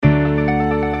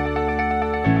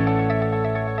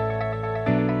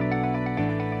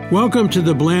Welcome to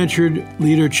the Blanchard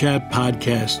Leader Chat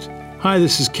podcast. Hi,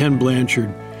 this is Ken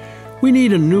Blanchard. We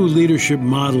need a new leadership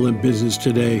model in business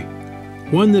today,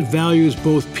 one that values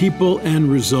both people and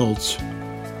results,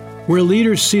 where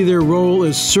leaders see their role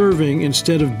as serving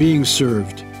instead of being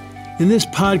served. In this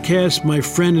podcast, my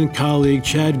friend and colleague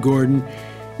Chad Gordon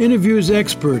interviews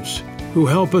experts who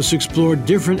help us explore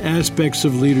different aspects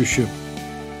of leadership.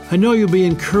 I know you'll be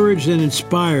encouraged and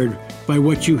inspired by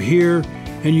what you hear,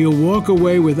 and you'll walk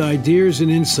away with ideas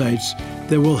and insights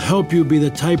that will help you be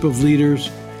the type of leaders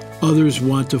others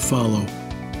want to follow.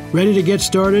 Ready to get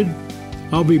started?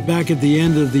 I'll be back at the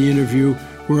end of the interview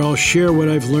where I'll share what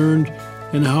I've learned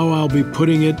and how I'll be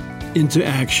putting it into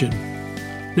action.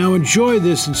 Now enjoy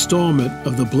this installment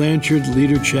of the Blanchard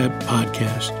Leader Chat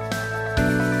podcast.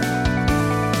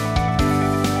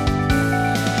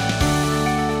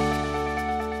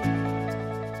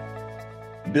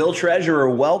 Bill Treasurer,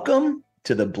 welcome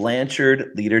to the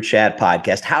Blanchard Leader Chat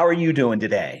podcast. How are you doing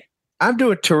today? I'm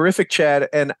doing terrific, Chad,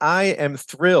 and I am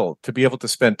thrilled to be able to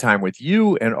spend time with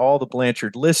you and all the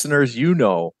Blanchard listeners. You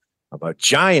know, I'm a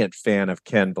giant fan of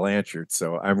Ken Blanchard,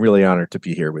 so I'm really honored to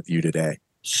be here with you today.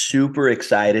 Super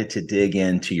excited to dig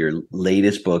into your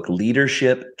latest book,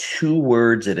 Leadership, 2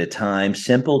 Words at a Time,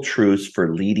 Simple Truths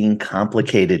for Leading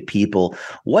Complicated People.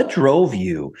 What drove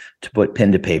you to put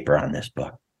pen to paper on this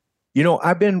book? You know,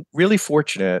 I've been really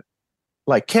fortunate.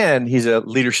 Like Ken, he's a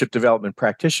leadership development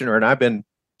practitioner, and I've been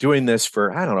doing this for,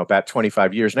 about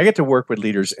 25 years. And I get to work with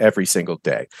leaders every single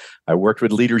day. I worked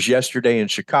with leaders yesterday in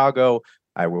Chicago.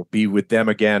 I will be with them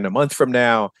again a month from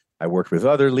now. I worked with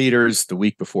other leaders the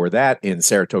week before that in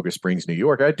Saratoga Springs, New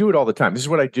York. I do it all the time. This is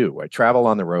what I do. I travel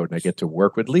on the road and I get to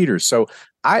work with leaders. So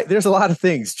there's a lot of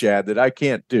things, Chad, that I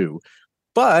can't do.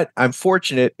 But I'm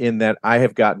fortunate in that I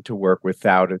have gotten to work with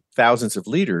thousands of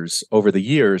leaders over the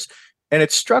years. And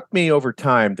it struck me over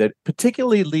time that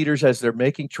particularly leaders, as they're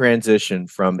making transition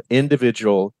from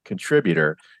individual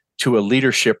contributor to a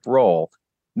leadership role,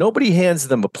 nobody hands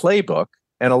them a playbook.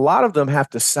 And a lot of them have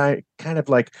to kind of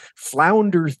like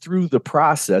flounder through the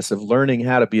process of learning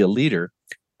how to be a leader.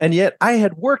 And yet I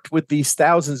had worked with these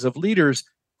thousands of leaders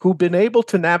who've been able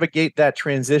to navigate that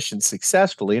transition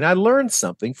successfully. And I learned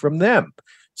something from them.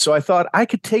 So I thought I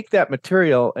could take that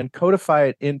material and codify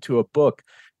it into a book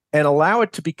and allow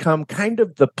it to become kind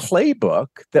of the playbook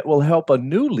that will help a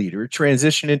new leader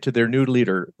transition into their new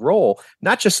leader role,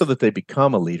 not just so that they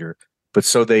become a leader, but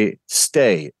so they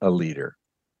stay a leader.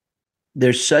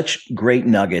 There's such great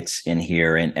nuggets in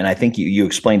here, and I think you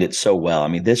explained it so well. I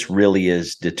mean, this really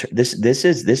is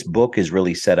this book is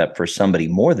really set up for somebody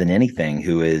more than anything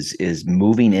who is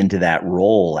moving into that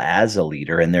role as a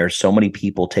leader. And there are so many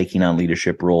people taking on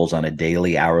leadership roles on a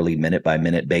daily, hourly, minute by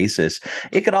minute basis.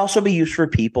 It could also be used for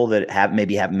people that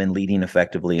maybe haven't been leading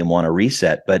effectively and want to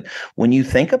reset. But when you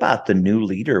think about the new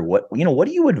leader, what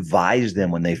do you advise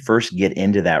them when they first get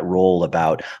into that role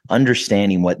about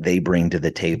understanding what they bring to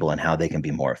the table and how they can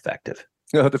be more effective?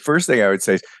 The first thing I would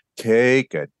say is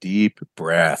take a deep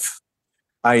breath.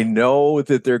 I know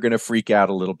that they're going to freak out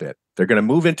a little bit. They're going to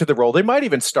move into the role. They might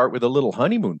even start with a little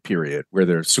honeymoon period where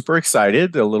they're super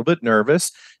excited, they're a little bit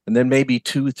nervous, and then maybe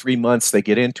 2-3 months they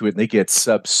get into it and they get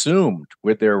subsumed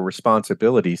with their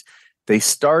responsibilities. They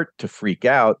start to freak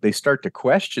out. They start to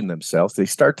question themselves. They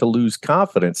start to lose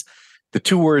confidence. The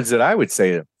 2 words that I would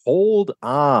say are hold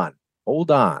on,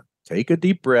 take a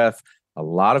deep breath. A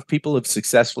lot of people have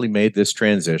successfully made this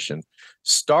transition.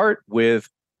 Start with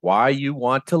why you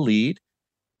want to lead,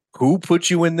 who put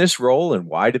you in this role, and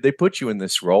why did they put you in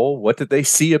this role? What did they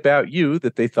see about you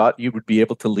that they thought you would be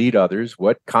able to lead others?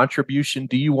 What contribution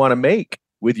do you want to make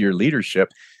with your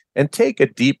leadership? And take a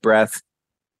deep breath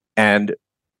and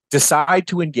decide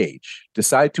to engage.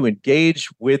 Decide to engage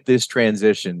with this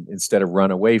transition instead of run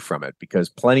away from it, because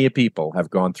plenty of people have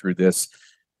gone through this.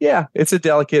 Yeah, it's a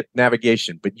delicate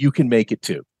navigation, but you can make it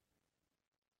too.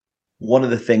 One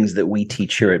of the things that we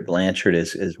teach here at Blanchard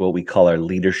is what we call our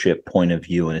leadership point of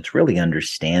view. And it's really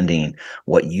understanding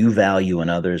what you value in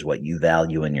others, what you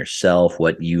value in yourself,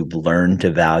 what you've learned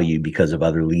to value because of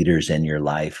other leaders in your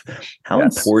life. How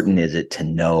important is it to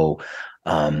know,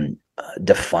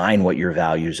 define what your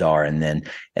values are, and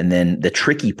then the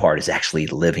tricky part is actually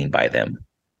living by them?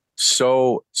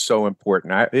 So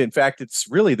important. In fact, it's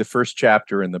really the first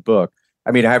chapter in the book.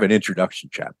 I mean, I have an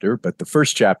introduction chapter, but the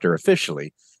first chapter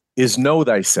officially is know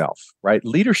thyself, right?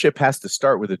 Leadership has to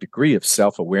start with a degree of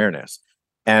self-awareness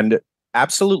and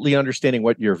absolutely understanding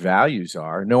what your values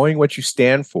are, knowing what you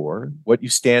stand for, what you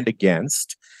stand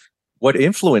against, what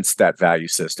influenced that value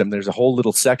system. There's a whole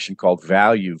little section called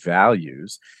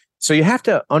values. So you have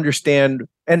to understand,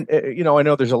 and I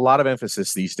know there's a lot of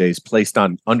emphasis these days placed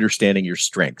on understanding your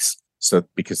strengths. So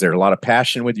because there's a lot of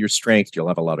passion with your strengths, you'll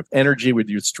have a lot of energy with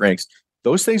your strengths.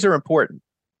 Those things are important.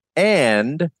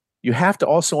 And you have to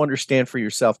also understand for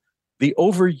yourself the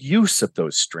overuse of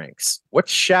those strengths. What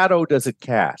shadow does it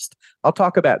cast? I'll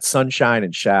talk about sunshine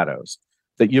and shadows,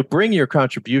 that you bring your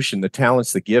contribution, the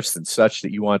talents, the gifts, and such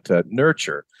that you want to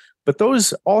nurture. But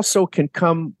those also can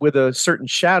come with a certain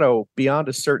shadow beyond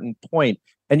a certain point.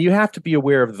 And you have to be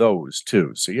aware of those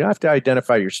too. So you have to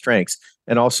identify your strengths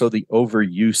and also the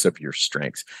overuse of your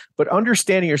strengths. But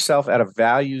understanding yourself at a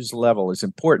values level is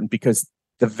important, because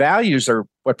the values are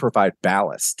what provide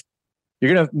ballast.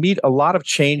 You're going to meet a lot of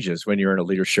changes when you're in a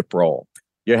leadership role.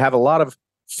 You have a lot of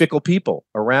fickle people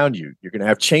around you. You're going to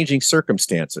have changing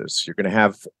circumstances. You're going to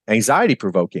have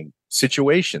anxiety-provoking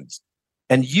situations.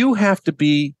 And you have to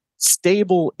be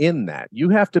stable in that. You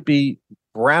have to be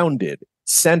grounded,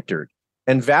 centered,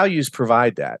 and values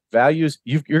provide that. Values,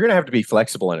 you're going to have to be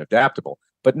flexible and adaptable,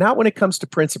 but not when it comes to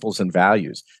principles and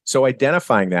values. So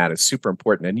identifying that is super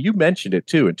important. And you mentioned it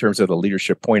too, in terms of the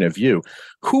leadership point of view.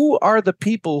 Who are the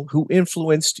people who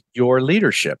influenced your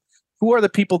leadership? Who are the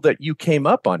people that you came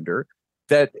up under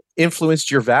that influenced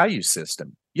your value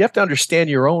system? You have to understand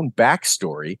your own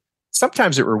backstory.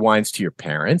 Sometimes it rewinds to your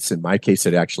parents. In my case,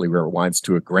 it actually rewinds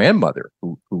to a grandmother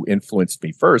who influenced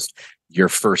me first. Your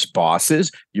first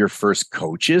bosses, your first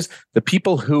coaches, the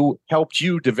people who helped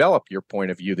you develop your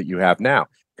point of view that you have now,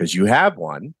 because you have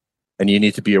one and you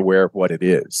need to be aware of what it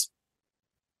is.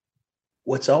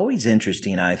 What's always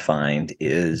interesting, I find,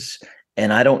 is,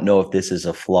 and I don't know if this is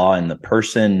a flaw in the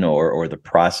person or the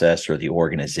process or the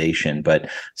organization, but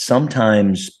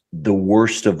sometimes the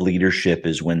worst of leadership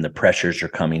is when the pressures are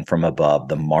coming from above,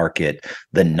 the market,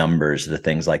 the numbers, the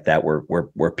things like that,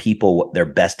 where people, their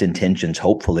best intentions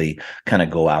hopefully kind of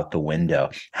go out the window.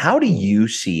 How do you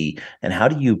see, and how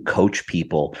do you coach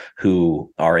people who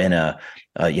are in an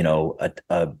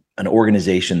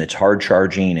organization that's hard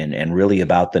charging and really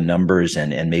about the numbers,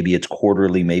 and maybe it's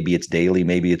quarterly, maybe it's daily,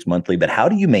 maybe it's monthly, but how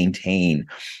do you maintain,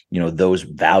 those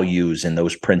values and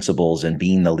those principles and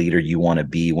being the leader you want to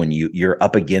be when you're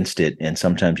up against it, and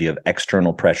sometimes you have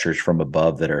external pressures from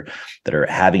above that are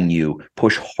having you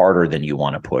push harder than you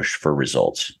want to push for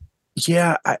results?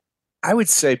 Yeah, I would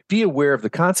say be aware of the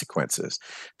consequences,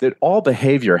 that all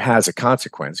behavior has a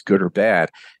consequence, good or bad.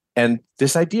 And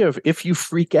this idea of, if you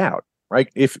freak out, right?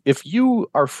 If you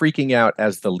are freaking out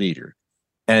as the leader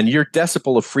and your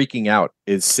decibel of freaking out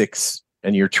is 6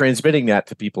 and you're transmitting that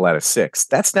to people at a 6,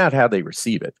 that's not how they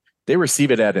receive it. They receive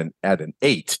it at an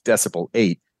 8, decibel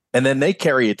 8, and then they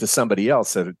carry it to somebody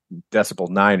else at a decibel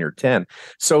 9 or 10.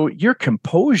 So your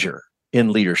composure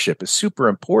in leadership is super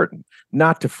important,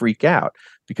 not to freak out,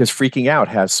 because freaking out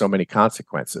has so many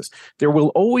consequences. There will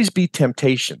always be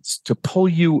temptations to pull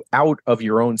you out of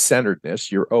your own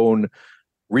centeredness, your own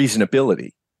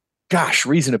reasonability. Gosh,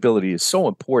 reasonability is so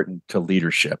important to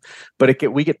leadership, but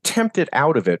we get tempted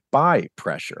out of it by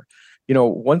pressure.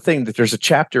 One thing that there's a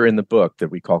chapter in the book that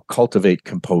we call Cultivate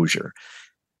Composure.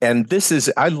 And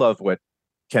I love what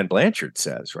Ken Blanchard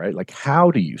says, right? Like,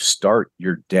 how do you start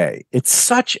your day? It's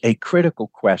such a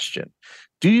critical question.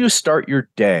 Do you start your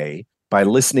day by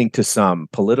listening to some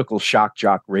political shock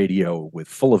jock radio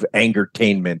full of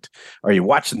angertainment? Are you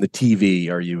watching the TV?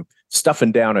 Are you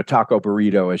stuffing down a taco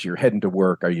burrito as you're heading to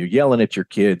work? Are you yelling at your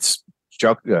kids,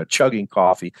 chugging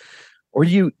coffee? Or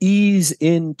do you ease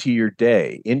into your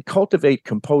day? In Cultivate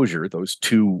Composure, those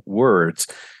 2 words,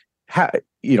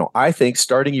 I think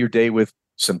starting your day with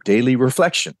some daily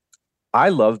reflection. I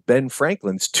love Ben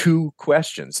Franklin's 2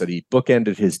 questions that he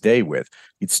bookended his day with.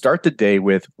 He'd start the day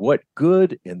with, what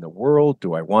good in the world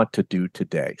do I want to do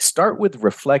today? Start with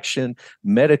reflection,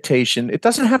 meditation. It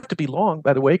doesn't have to be long,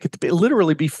 by the way. It could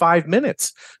literally be 5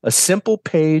 minutes. A simple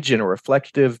page in a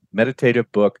reflective,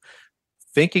 meditative book,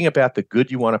 thinking about the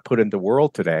good you want to put in the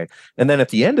world today. And then at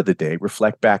the end of the day,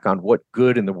 reflect back on what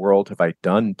good in the world have I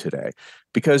done today?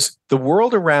 Because the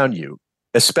world around you,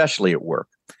 especially at work,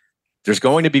 there's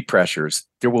going to be pressures.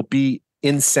 There will be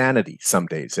insanity some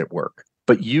days at work,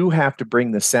 but you have to bring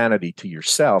the sanity to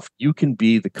yourself. You can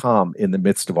be the calm in the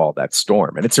midst of all that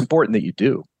storm. And it's important that you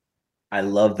do. I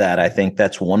love that. I think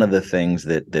that's one of the things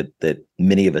that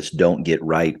many of us don't get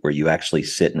right, where you actually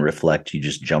sit and reflect. You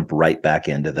just jump right back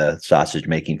into the sausage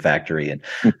making factory. And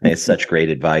it's such great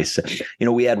advice.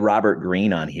 We had Robert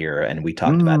Greene on here and we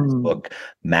talked about his book,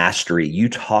 Mastery. You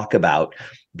talk about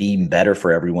being better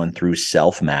for everyone through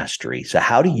self-mastery. So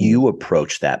how do you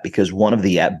approach that? Because one of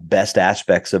the best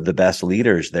aspects of the best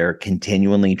leaders, they're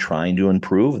continually trying to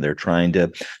improve. They're trying to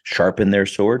sharpen their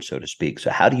sword, so to speak.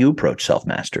 So how do you approach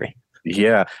self-mastery?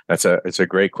 Yeah, it's a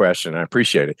great question. I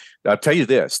appreciate it. I'll tell you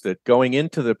this, that going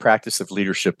into the practice of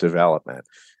leadership development,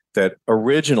 that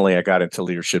originally I got into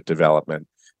leadership development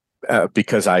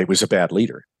because I was a bad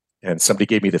leader. And somebody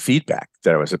gave me the feedback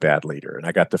that I was a bad leader, and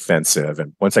I got defensive.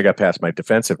 And once I got past my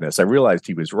defensiveness, I realized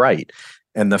he was right.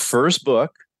 And the first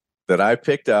book that I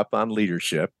picked up on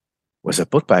leadership was a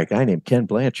book by a guy named Ken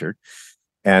Blanchard.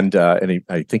 And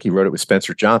I think he wrote it with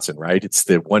Spencer Johnson, right? It's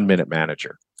the 1 Minute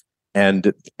Manager.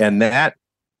 And that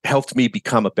helped me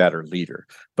become a better leader.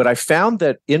 But I found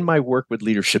that in my work with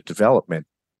leadership development,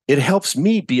 it helps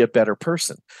me be a better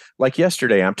person. Like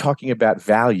yesterday, I'm talking about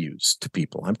values to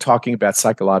people. I'm talking about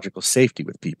psychological safety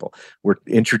with people. We're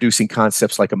introducing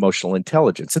concepts like emotional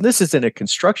intelligence. And this is in a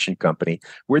construction company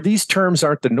where these terms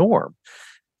aren't the norm.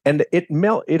 And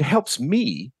it helps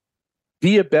me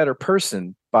be a better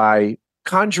person by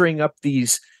conjuring up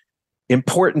these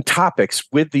important topics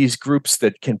with these groups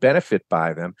that can benefit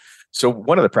by them. So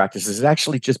one of the practices is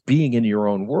actually just being in your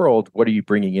own world. What are you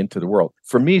bringing into the world?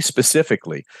 For me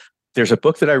specifically, there's a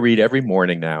book that I read every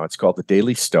morning now. It's called The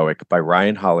Daily Stoic by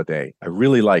Ryan Holiday. I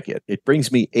really like it. It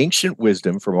brings me ancient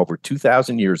wisdom from over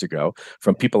 2,000 years ago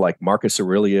from people like Marcus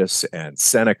Aurelius and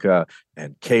Seneca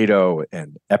and Cato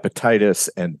and Epictetus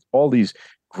and all these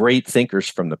great thinkers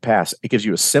from the past. It gives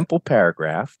you a simple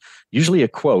paragraph, usually a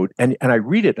quote, and I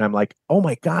read it and I'm like, oh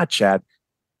my God, Chad,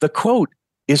 the quote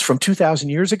is from 2,000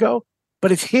 years ago, but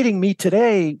it's hitting me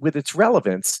today with its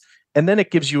relevance. And then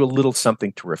it gives you a little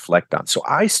something to reflect on. So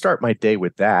I start my day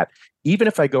with that. Even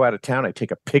if I go out of town, I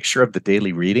take a picture of the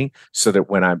daily reading so that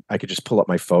when I could just pull up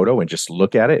my photo and just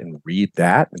look at it and read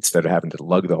that instead of having to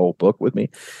lug the whole book with me.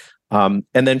 And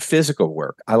then physical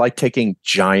work. I like taking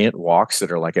giant walks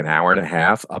that are like an hour and a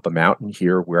half up a mountain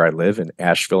here where I live in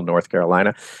Asheville, North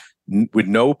Carolina, with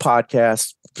no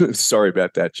podcast. Sorry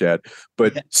about that, Chad.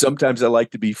 But sometimes I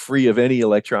like to be free of any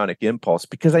electronic impulse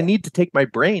because I need to take my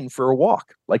brain for a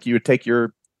walk, like you would take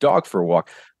your dog for a walk.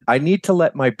 I need to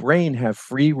let my brain have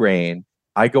free reign.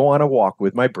 I go on a walk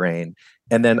with my brain,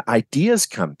 and then ideas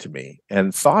come to me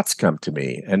and thoughts come to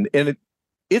me. And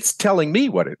it's telling me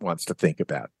what it wants to think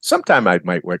about. Sometime I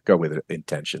might go with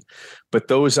intention, but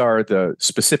those are the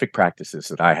specific practices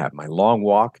that I have: my long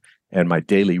walk and my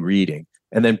daily reading,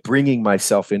 and then bringing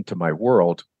myself into my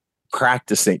world,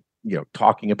 practicing,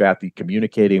 talking about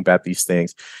communicating about these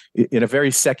things in a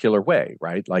very secular way,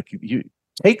 right? Like you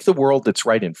take the world that's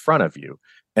right in front of you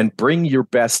and bring your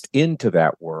best into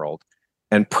that world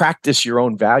and practice your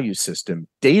own value system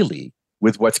daily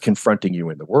with what's confronting you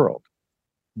in the world.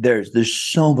 There's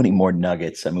so many more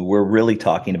nuggets. I mean, we're really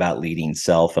talking about leading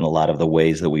self and a lot of the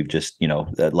ways that we've just,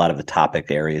 a lot of the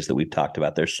topic areas that we've talked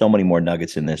about. There's so many more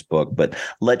nuggets in this book, but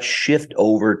let's shift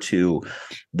over to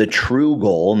the true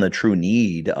goal and the true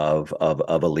need of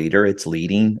a leader. It's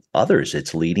leading others.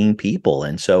 It's leading people.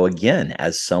 And so again,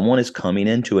 as someone is coming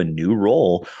into a new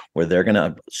role where they're going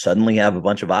to suddenly have a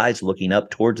bunch of eyes looking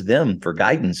up towards them for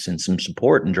guidance and some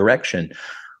support and direction,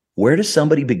 where does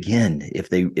somebody begin if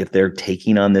they're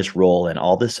taking on this role and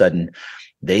all of a sudden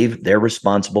they're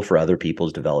responsible for other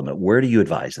people's development? Where do you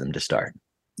advise them to start?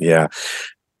 Yeah,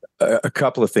 a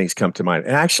couple of things come to mind.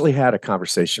 And I actually had a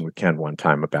conversation with Ken one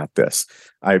time about this.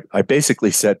 I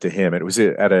basically said to him, it was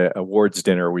at an awards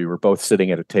dinner. We were both sitting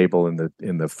at a table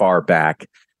in the far back.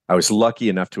 I was lucky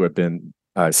enough to have been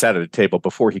sat at a table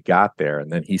before he got there,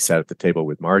 and then he sat at the table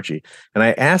with Margie. And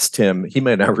I asked him, he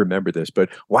may not remember this, but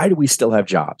why do we still have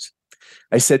jobs?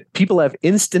 I said, people have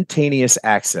instantaneous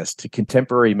access to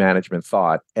contemporary management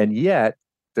thought, and yet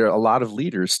there are a lot of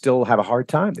leaders still have a hard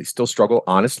time. They still struggle,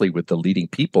 honestly, with the leading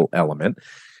people element.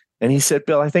 And he said,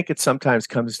 Bill, I think it sometimes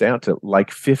comes down to like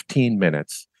 15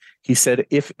 minutes. He said,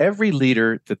 if every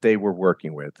leader that they were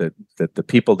working with, that the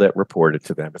people that reported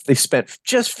to them, if they spent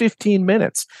just 15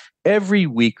 minutes every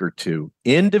week or two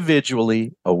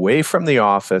individually away from the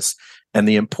office, and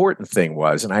the important thing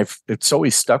was, and it's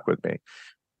always stuck with me,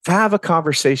 to have a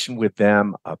conversation with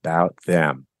them about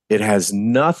them. It has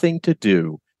nothing to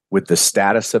do with the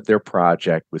status of their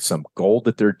project, with some goal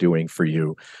that they're doing for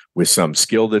you, with some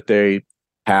skill that they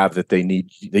have that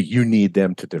you need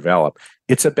them to develop.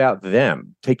 It's about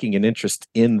them, taking an interest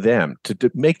in them,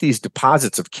 to make these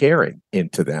deposits of caring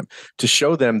into them, to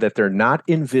show them that they're not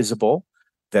invisible,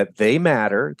 that they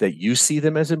matter, that you see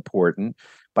them as important,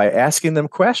 by asking them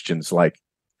questions like,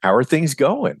 how are things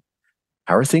going?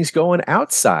 How are things going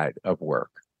outside of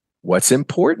work? What's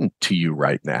important to you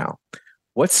right now?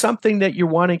 What's something that you're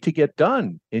wanting to get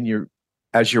done in your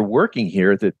as you're working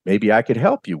here that maybe I could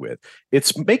help you with.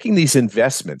 It's making these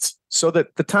investments so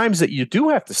that the times that you do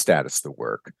have to status the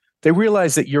work, they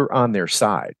realize that you're on their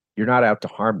side. You're not out to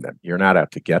harm them. You're not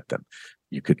out to get them.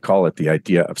 You could call it the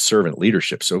idea of servant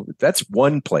leadership. So that's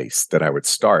one place that I would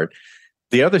start.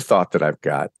 The other thought that I've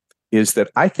got is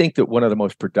that I think that one of the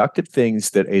most productive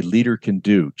things that a leader can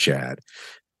do, Chad,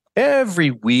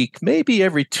 every week, maybe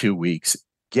every 2 weeks,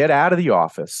 get out of the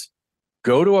office,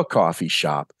 go to a coffee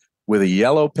shop with a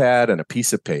yellow pad and a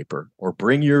piece of paper, or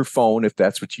bring your phone if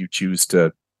that's what you choose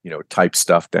to, type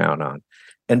stuff down on,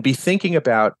 and be thinking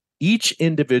about each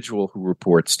individual who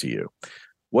reports to you.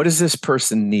 What does this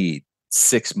person need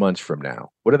 6 months from now?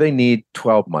 What do they need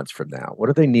 12 months from now? What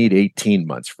do they need 18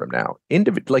 months from now?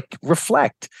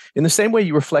 Reflect in the same way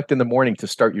you reflect in the morning to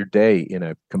start your day in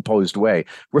a composed way.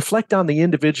 Reflect on the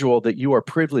individual that you are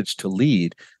privileged to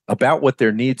lead about what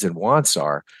their needs and wants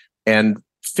are, and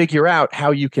figure out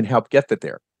how you can help get that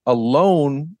there.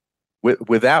 Alone,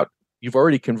 without you've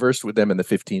already conversed with them in the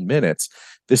 15 minutes.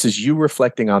 This is you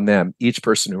reflecting on them, each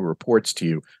person who reports to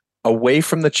you, away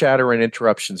from the chatter and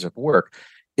interruptions of work.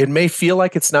 It may feel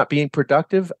like it's not being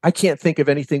productive. I can't think of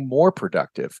anything more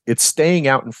productive. It's staying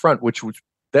out in front, which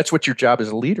that's what your job as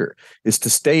a leader is, to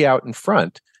stay out in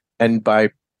front. And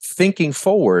by thinking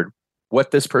forward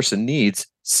what this person needs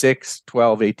 6,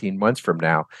 12, 18 months from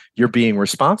now, you're being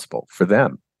responsible for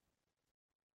them.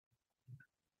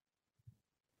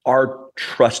 Our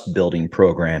trust building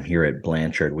program here at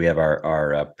Blanchard, we have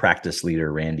our practice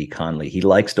leader, Randy Conley. He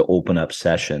likes to open up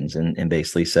sessions and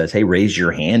basically says, hey, raise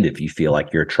your hand if you feel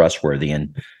like you're trustworthy.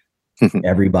 And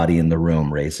everybody in the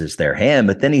room raises their hand.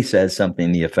 But then he says something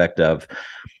to the effect of,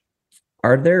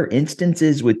 are there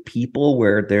instances with people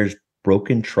where there's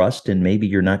broken trust and maybe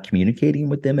you're not communicating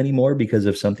with them anymore because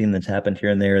of something that's happened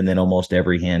here and there? And then almost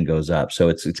every hand goes up. So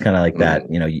it's kind of like that,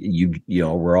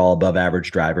 we're all above average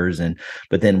drivers,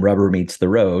 but then rubber meets the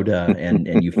road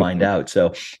and you find out.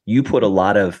 So you put a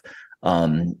lot of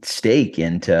stake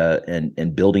into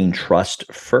and building trust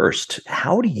first.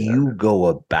 How do you go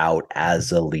about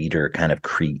as a leader kind of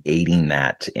creating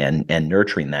that and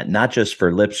nurturing that, not just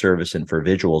for lip service and for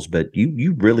visuals, but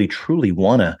you really truly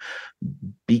want to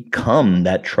become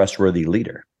that trustworthy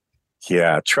leader?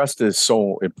 Yeah, trust is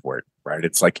so important, right?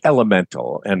 It's like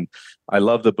elemental. And I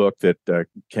love the book that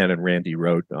Ken and Randy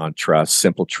wrote on trust,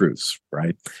 Simple Truths,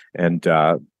 right? And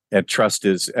trust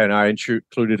is, and I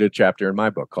included a chapter in my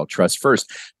book called Trust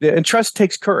First. And trust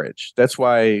takes courage. That's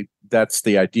why that's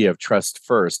the idea of trust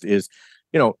first is,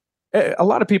 a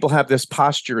lot of people have this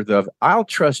posture of, I'll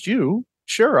trust you.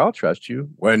 Sure, I'll trust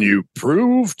you. When you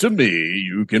prove to me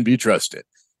you can be trusted.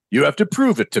 You have to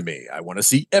prove it to me. I want to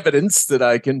see evidence that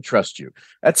I can trust you.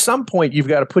 At some point, you've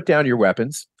got to put down your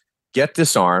weapons, get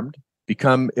disarmed,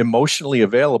 become emotionally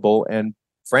available, and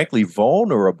frankly,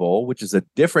 vulnerable, which is a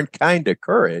different kind of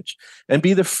courage, and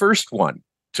be the first one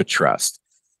to trust.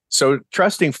 So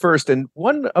trusting first. And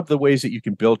one of the ways that you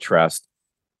can build trust,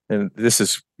 and this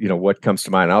is, what comes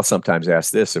to mind. I'll sometimes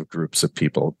ask this of groups of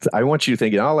people. I want you to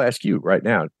think, and I'll ask you right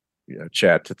now,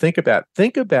 Chad, to think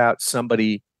about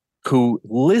somebody who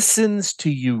listens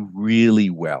to you really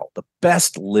well, the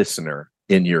best listener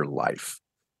in your life.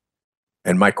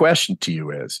 And my question to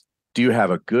you is, do you have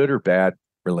a good or bad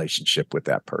relationship with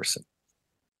that person?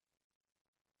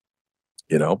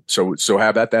 So how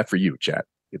about that for you, Chad?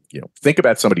 Think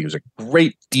about somebody who's a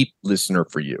great, deep listener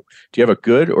for you. Do you have a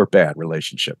good or bad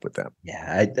relationship with them?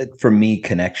 Yeah, for me,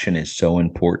 connection is so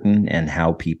important, and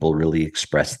how people really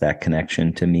express that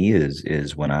connection to me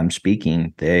is when I'm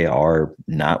speaking, they are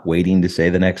not waiting to say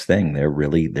the next thing. They're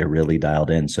really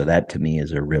dialed in. So that to me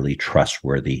is a really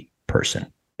trustworthy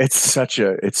person. It's such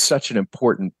an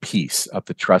important piece of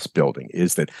the trust building,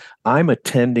 is that I'm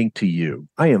attending to you.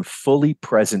 I am fully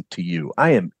present to you.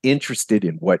 I am interested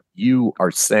in what you are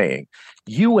saying.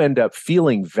 You end up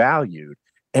feeling valued,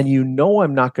 and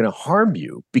I'm not going to harm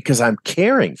you because I'm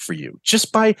caring for you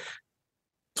just by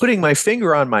putting my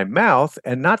finger on my mouth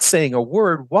and not saying a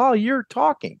word while you're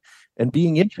talking, and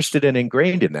being interested and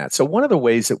ingrained in that. So one of the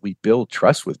ways that we build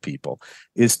trust with people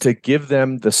is to give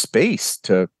them the space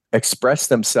to express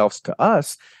themselves to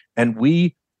us, and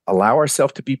we allow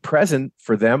ourselves to be present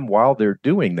for them while they're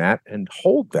doing that, and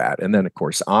hold that, and then of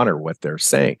course honor what they're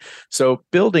saying. So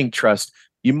building trust,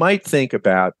 you might think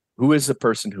about, who is the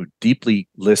person who deeply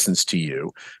listens to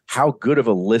you? How good of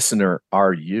a listener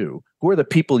are you? Who are the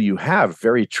people you have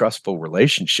very trustful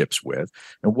relationships with?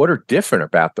 And what are different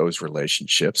about those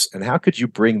relationships? And how could you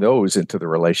bring those into the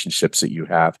relationships that you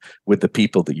have with the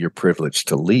people that you're privileged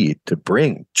to lead, to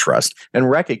bring trust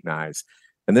and recognize?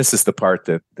 And this is the part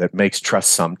that makes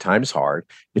trust sometimes hard.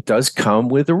 It does come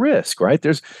with a risk, right?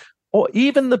 or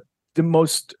even the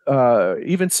most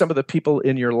even some of the people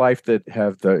in your life that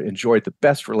have enjoyed the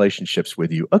best relationships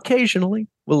with you occasionally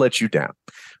will let you down.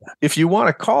 If you want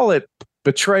to call it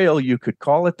betrayal, you could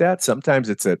call it that. Sometimes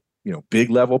it's a big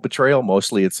level betrayal.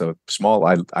 Mostly it's a small,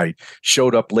 I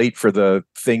showed up late for the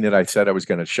thing that I said I was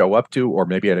going to show up to, or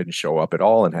maybe I didn't show up at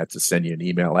all and had to send you an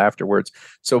email afterwards.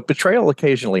 So betrayal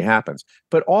occasionally happens,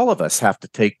 but all of us have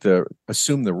to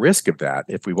assume the risk of that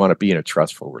if we want to be in a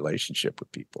trustful relationship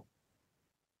with people.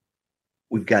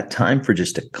 We've got time for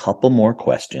just a couple more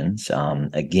questions.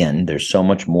 Again, there's so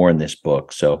much more in this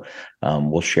book, so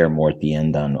we'll share more at the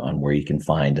end on where you can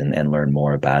find and learn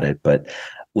more about it. But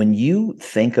when you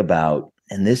think about,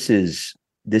 and this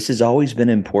has always been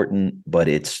important, but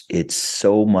it's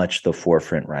so much the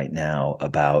forefront right now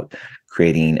about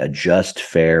creating a just,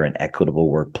 fair, and equitable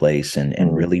workplace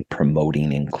and really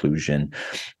promoting inclusion.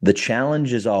 The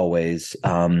challenge is always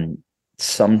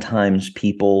sometimes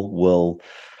people will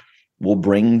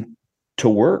bring to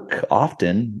work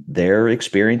often their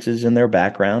experiences and their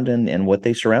background and what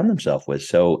they surround themselves with.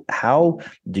 So how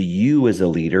do you as a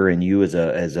leader and you as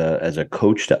a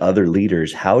coach to other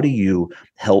leaders, how do you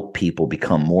help people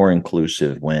become more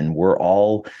inclusive when we're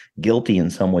all guilty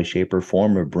in some way, shape, or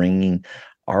form of bringing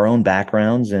our own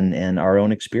backgrounds and our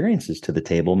own experiences to the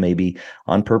table, maybe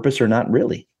on purpose or not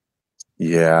really?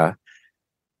 Yeah.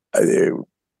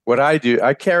 What I do,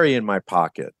 I carry in my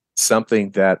pocket something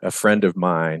that a friend of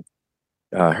mine,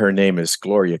 her name is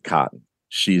Gloria Cotton.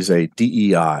 She's a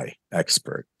DEI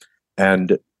expert.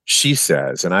 And she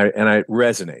says, and it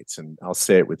resonates, and I'll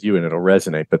say it with you and it'll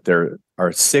resonate, but there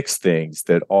are 6 things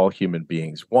that all human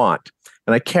beings want.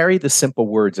 And I carry the simple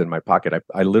words in my pocket.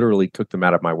 I literally took them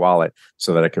out of my wallet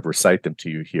so that I could recite them to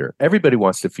you here. Everybody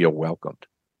wants to feel welcomed.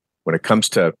 When it comes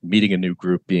to meeting a new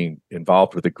group, being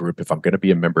involved with a group, if I'm going to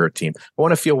be a member of a team, I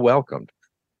want to feel welcomed.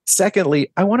 Secondly,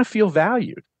 I want to feel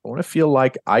valued. I want to feel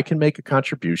like I can make a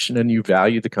contribution and you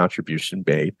value the contribution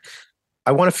made.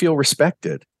 I want to feel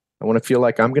respected. I want to feel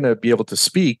like I'm going to be able to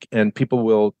speak and people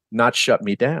will not shut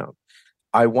me down.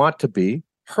 I want to be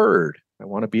heard. I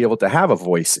want to be able to have a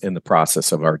voice in the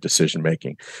process of our decision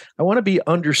making. I want to be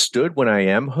understood when I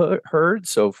am heard.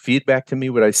 So feedback to me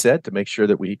what I said to make sure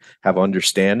that we have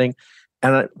understanding.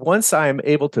 And once I am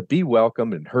able to be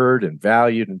welcomed and heard and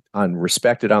valued and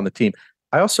respected on the team,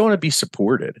 I also want to be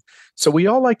supported. So we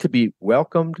all like to be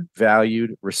welcomed,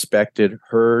 valued, respected,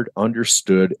 heard,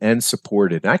 understood, and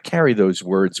supported. And I carry those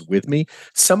words with me.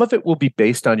 Some of it will be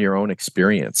based on your own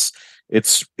experience.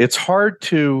 It's hard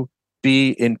to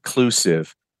be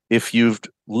inclusive if you've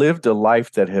lived a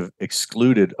life that have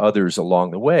excluded others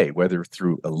along the way, whether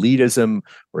through elitism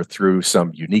or through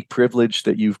some unique privilege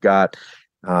that you've got.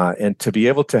 And to be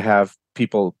able to have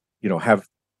people,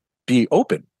 be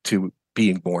open to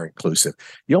being more inclusive,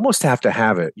 you almost have to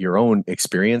have your own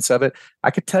experience of it. I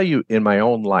could tell you in my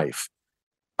own life,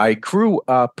 I grew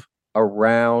up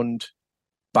around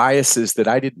biases that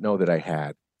I didn't know that I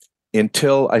had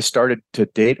until I started to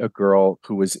date a girl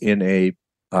who was in a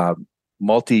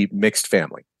multi-mixed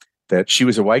family, that she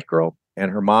was a white girl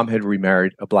and her mom had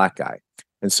remarried a black guy.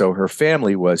 And so her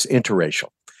family was interracial.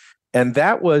 And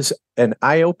that was an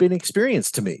eye-opening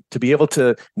experience to me, to be able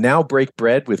to now break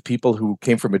bread with people who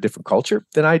came from a different culture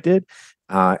than I did,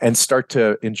 and start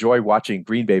to enjoy watching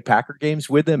Green Bay Packer games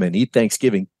with them and eat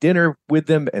Thanksgiving dinner with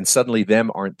them. And suddenly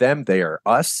them aren't them, they are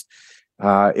us.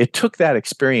 It took that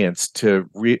experience to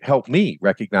help me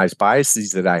recognize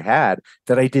biases that I had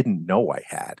that I didn't know I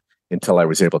had until I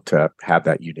was able to have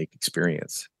that unique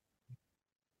experience.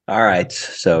 All right.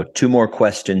 So 2 more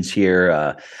questions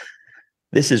here.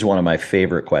 This is one of my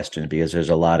favorite questions because there's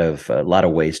a lot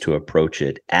of ways to approach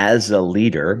it. As a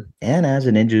leader and as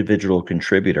an individual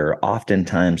contributor,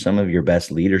 oftentimes some of your best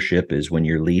leadership is when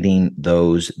you're leading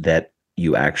those that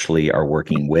you actually are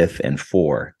working with and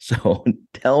for. So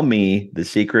tell me the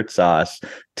secret sauce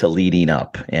to leading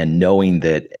up and knowing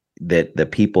that the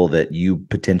people that you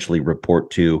potentially report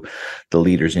to, the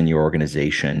leaders in your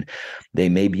organization, they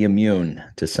may be immune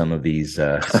to some of these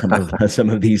some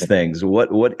of these things.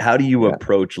 How do you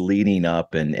approach leading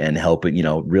up and helping,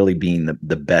 really being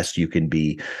the best you can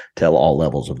be to all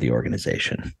levels of the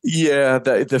organization? Yeah,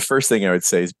 the first thing I would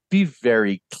say is be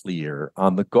very clear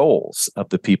on the goals of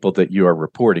the people that you are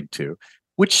reporting to,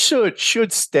 which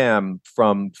should stem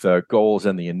from the goals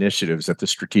and the initiatives at the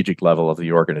strategic level of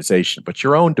the organization. But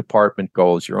your own department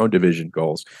goals, your own division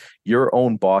goals, your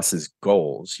own boss's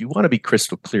goals, you want to be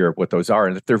crystal clear of what those are.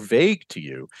 And if they're vague to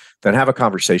you, then have a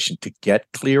conversation to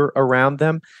get clear around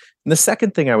them. And the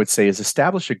second thing I would say is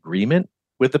establish agreement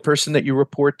with the person that you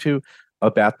report to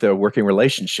about the working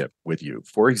relationship with you.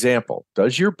 For example,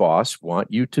 does your boss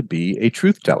want you to be a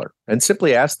truth teller? And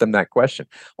simply ask them that question.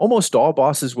 Almost all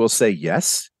bosses will say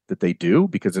yes, that they do,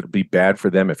 because it'll be bad for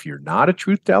them if you're not a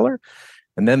truth teller.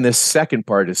 And then this second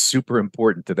part is super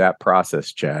important to that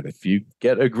process, Chad. If you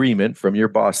get agreement from your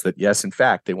boss that, yes, in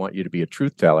fact, they want you to be a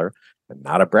truth teller and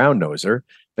not a brown noser,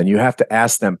 then you have to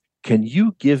ask them, can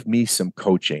you give me some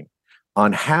coaching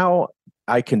on how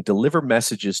I can deliver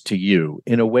messages to you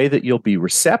in a way that you'll be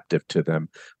receptive to them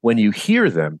when you hear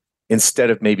them, instead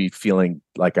of maybe feeling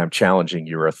like I'm challenging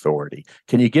your authority?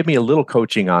 Can you give me a little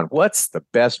coaching on what's the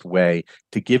best way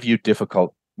to give you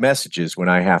difficult messages when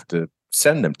I have to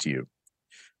send them to you?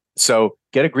 So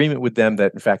get agreement with them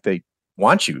that, in fact, they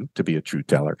want you to be a truth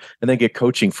teller, and then get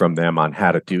coaching from them on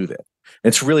how to do that. And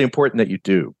it's really important that you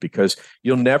do, because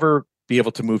you'll never be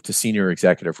able to move to senior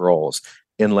executive roles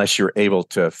unless you're able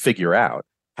to figure out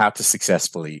how to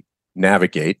successfully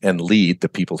navigate and lead the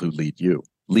people who lead you,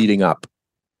 leading up.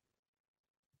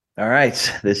 All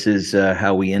right. This is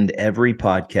how we end every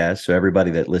podcast. So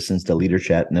everybody that listens to Leader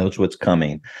Chat knows what's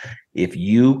coming. If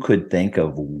you could think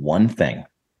of one thing,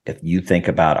 if you think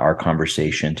about our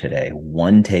conversation today,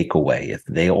 one takeaway, if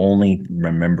they only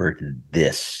remembered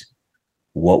this,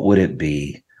 what would it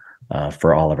be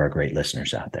for all of our great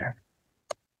listeners out there?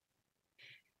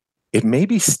 It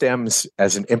maybe stems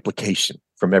as an implication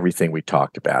from everything we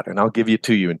talked about. And I'll give it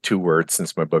to you in 2 words,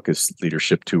 since my book is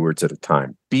Leadership 2 Words at a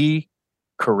Time. Be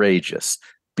courageous.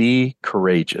 Be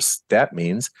courageous. That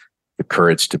means the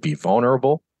courage to be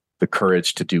vulnerable, the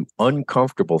courage to do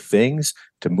uncomfortable things,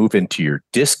 to move into your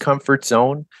discomfort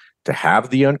zone, to have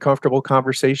the uncomfortable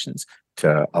conversations,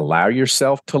 to allow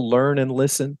yourself to learn and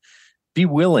listen. Be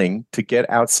willing to get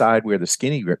outside where the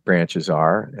skinny branches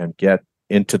are and get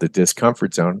into the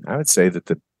discomfort zone. I would say that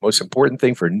the most important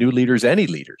thing for new leaders, any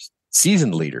leaders,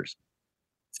 seasoned leaders,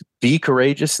 is be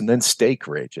courageous and then stay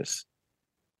courageous.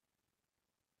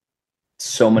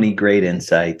 So many great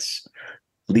insights.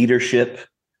 Leadership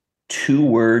 2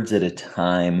 Words at a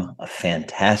Time, a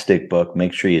fantastic book.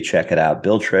 Make sure you check it out.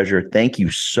 Bill Treasure, thank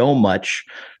you so much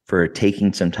for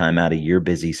taking some time out of your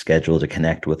busy schedule to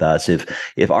connect with us.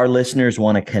 If our listeners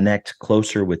want to connect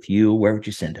closer with you, where would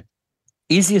you send them?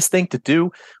 Easiest thing to do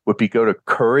would be go to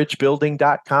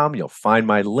couragebuilding.com. You'll find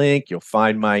my link. You'll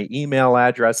find my email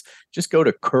address. Just go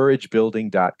to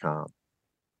couragebuilding.com.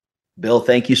 Bill,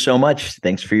 thank you so much.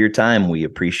 Thanks for your time. We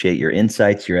appreciate your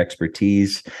insights, your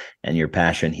expertise, and your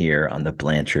passion here on the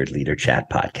Blanchard Leader Chat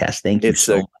podcast. Thank you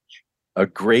so much. A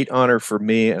great honor for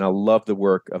me, and I love the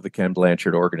work of the Ken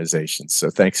Blanchard organization. So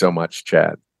thanks so much,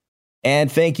 Chad.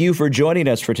 And thank you for joining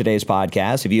us for today's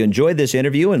podcast. If you enjoyed this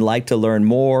interview and like to learn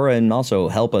more and also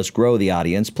help us grow the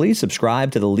audience, please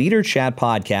subscribe to the Leader Chat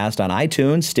podcast on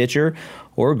iTunes, Stitcher,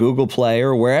 or Google Play,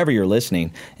 or wherever you're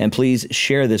listening. And please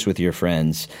share this with your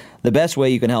friends. The best way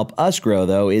you can help us grow,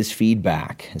 though, is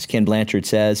feedback. As Ken Blanchard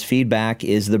says, feedback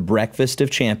is the breakfast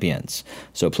of champions.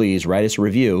 So please write us a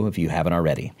review if you haven't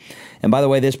already. And by the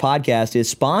way, this podcast is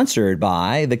sponsored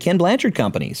by the Ken Blanchard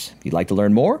Companies. If you'd like to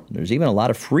learn more, there's even a lot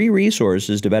of free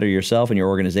resources to better yourself and your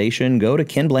organization. Go to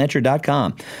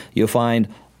kenblanchard.com. You'll find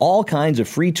all kinds of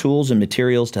free tools and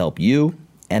materials to help you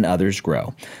and others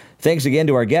grow. Thanks again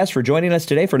to our guests for joining us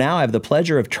today. For now, I have the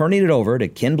pleasure of turning it over to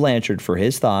Ken Blanchard for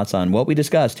his thoughts on what we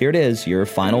discussed. Here it is, your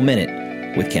final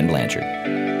minute with Ken Blanchard.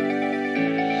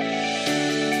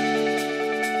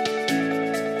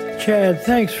 Chad,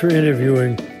 thanks for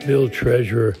interviewing Bill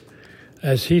Treasurer.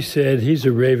 As he said, he's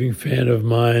a raving fan of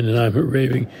mine, and I'm a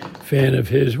raving fan of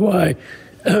his. Why?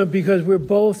 Because we're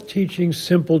both teaching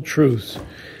simple truths.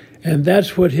 And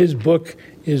that's what his book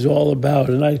is all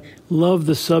about. And I love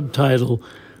the subtitle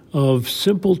of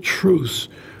Simple Truths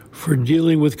for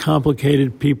Dealing with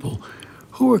Complicated People.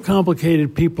 Who are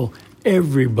complicated people?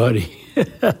 Everybody.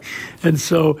 And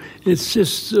so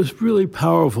it's really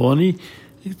powerful. And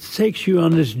it takes you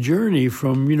on this journey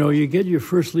from, you get your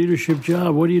first leadership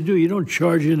job. What do? You don't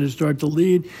charge in and start to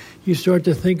lead. You start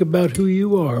to think about who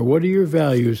you are. What are your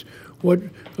values? What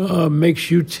makes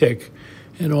you tick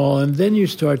and all? And then you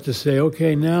start to say,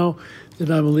 okay, now that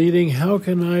I'm leading, how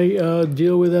can I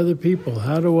deal with other people?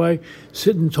 How do I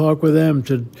sit and talk with them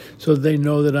so they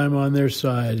know that I'm on their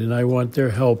side and I want their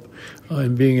help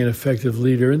in being an effective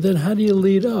leader? And then how do you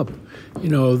lead up?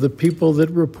 The people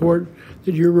that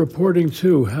you're reporting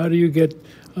to, how do you get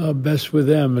best with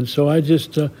them? And so I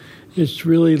just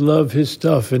really love his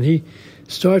stuff. And he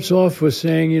starts off with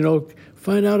saying,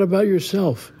 find out about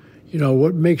yourself,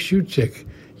 what makes you tick,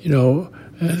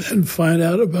 and find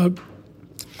out about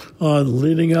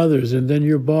leading others, and then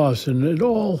your boss, and it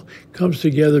all comes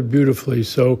together beautifully.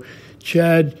 So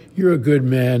Chad, you're a good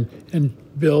man. And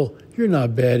Bill, you're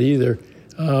not bad either.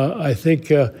 I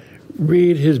think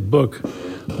read his book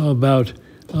about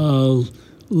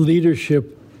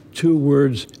leadership, 2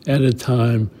 words at a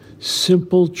time,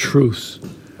 simple truths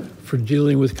for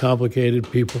dealing with complicated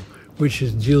people, which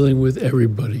is dealing with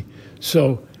everybody.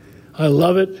 So I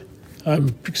love it.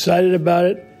 I'm excited about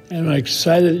it, and I'm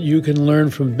excited that you can learn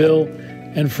from Bill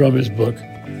and from his book.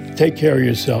 Take care of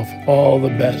yourself. All the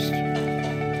best.